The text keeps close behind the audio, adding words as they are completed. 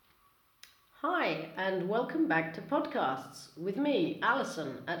Hi, and welcome back to podcasts with me,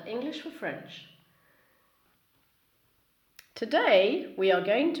 Alison, at English for French. Today, we are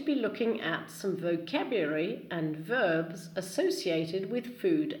going to be looking at some vocabulary and verbs associated with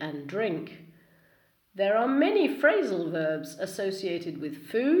food and drink. There are many phrasal verbs associated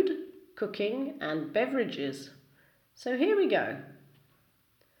with food, cooking, and beverages. So here we go.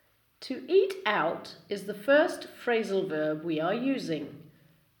 To eat out is the first phrasal verb we are using.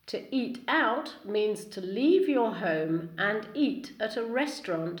 To eat out means to leave your home and eat at a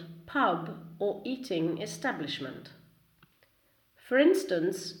restaurant, pub, or eating establishment. For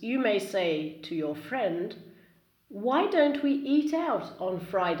instance, you may say to your friend, "Why don't we eat out on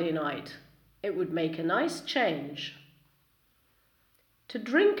Friday night? It would make a nice change." To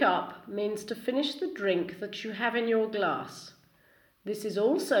drink up means to finish the drink that you have in your glass. This is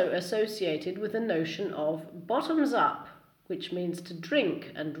also associated with the notion of bottoms up, which means to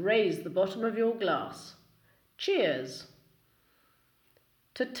drink and raise the bottom of your glass. Cheers!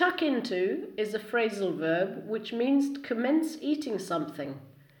 To tuck into is a phrasal verb which means to commence eating something,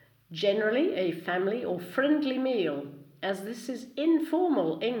 generally a family or friendly meal, as this is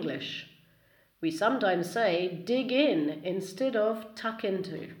informal English. We sometimes say dig in instead of tuck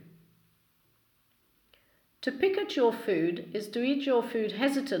into. To pick at your food is to eat your food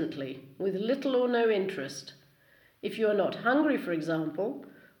hesitantly, with little or no interest. If you are not hungry, for example,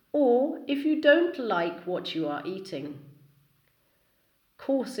 or if you don't like what you are eating.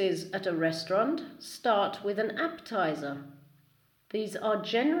 Courses at a restaurant start with an appetizer. These are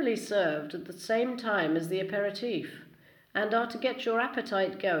generally served at the same time as the aperitif and are to get your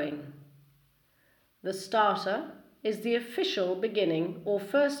appetite going. The starter is the official beginning or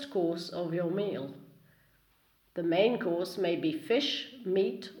first course of your meal. The main course may be fish,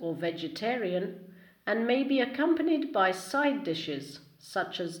 meat, or vegetarian, and may be accompanied by side dishes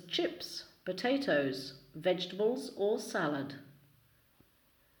such as chips, potatoes, vegetables, or salad.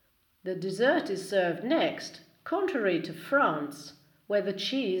 The dessert is served next, contrary to France, where the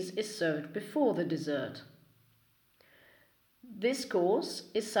cheese is served before the dessert. This course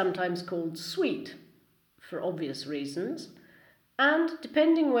is sometimes called sweet, for obvious reasons, and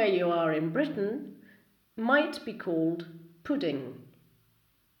depending where you are in Britain, might be called pudding.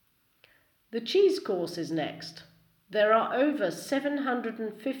 The cheese course is next. There are over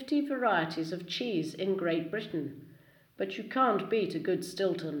 750 varieties of cheese in Great Britain, but you can't beat a good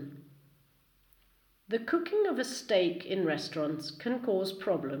Stilton. The cooking of a steak in restaurants can cause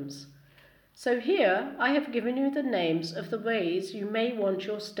problems. So here I have given you the names of the ways you may want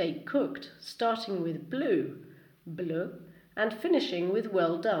your steak cooked, starting with bleu, bleu, and finishing with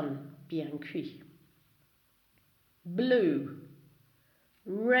well done, bien cuit. Blue,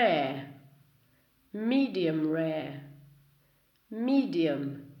 rare, medium rare,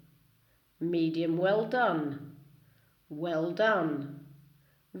 medium, medium well done,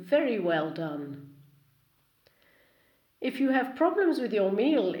 very well done. If you have problems with your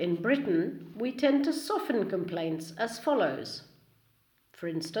meal in Britain, we tend to soften complaints as follows. For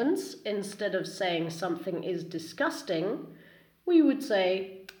instance, instead of saying something is disgusting, we would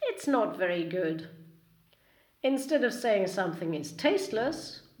say, "It's not very good." Instead of saying something is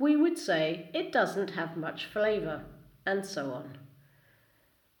tasteless, we would say it doesn't have much flavour, and so on.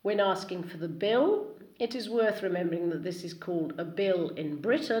 When asking for the bill, it is worth remembering that this is called a bill in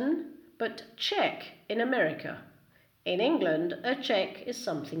Britain, but cheque in America. In England, a cheque is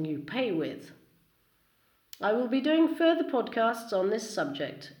something you pay with. I will be doing further podcasts on this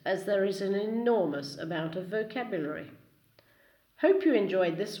subject, as there is an enormous amount of vocabulary. Hope you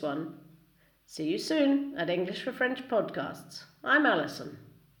enjoyed this one. See you soon at English for French podcasts. I'm Alison.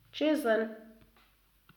 Cheers then.